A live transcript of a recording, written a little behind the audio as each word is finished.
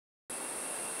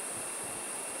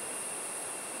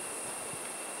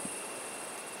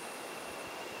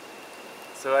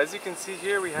So as you can see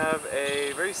here, we have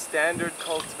a very standard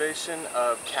cultivation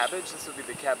of cabbage. This would be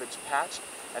the cabbage patch.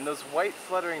 And those white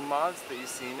fluttering moths that you've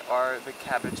seen are the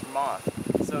cabbage moth.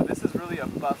 So this is really a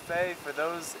buffet for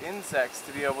those insects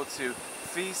to be able to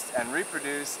feast and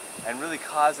reproduce and really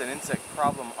cause an insect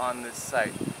problem on this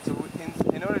site. So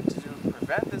in order to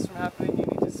prevent this from happening, you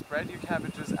need to spread your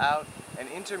cabbages out and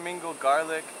intermingle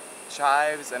garlic,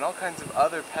 chives, and all kinds of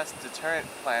other pest deterrent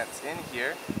plants in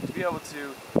here to be able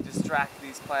to distract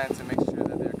these plants and make sure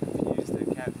that they're confused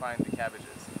and can't find the cabbages.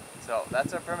 So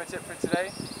that's our PermaTip for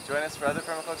today. Join us for other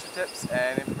permaculture tips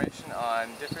and information on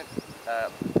different